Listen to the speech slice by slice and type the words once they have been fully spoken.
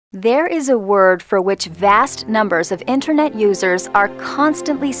There is a word for which vast numbers of internet users are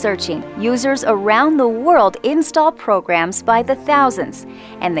constantly searching. Users around the world install programs by the thousands,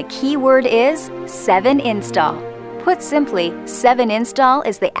 and the key word is 7-install. Put simply, 7-install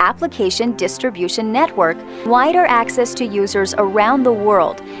is the application distribution network, wider access to users around the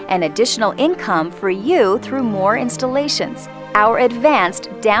world, and additional income for you through more installations. Our advanced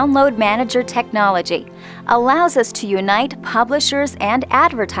Download Manager technology allows us to unite publishers and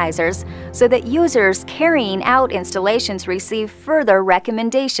advertisers so that users carrying out installations receive further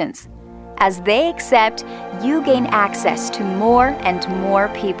recommendations. As they accept, you gain access to more and more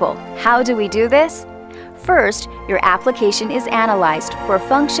people. How do we do this? First, your application is analyzed for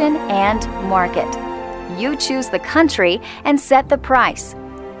function and market. You choose the country and set the price.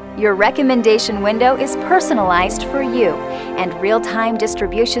 Your recommendation window is personalized for you, and real-time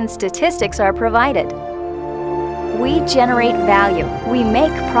distribution statistics are provided. We generate value. We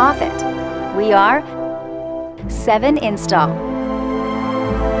make profit. We are 7-install.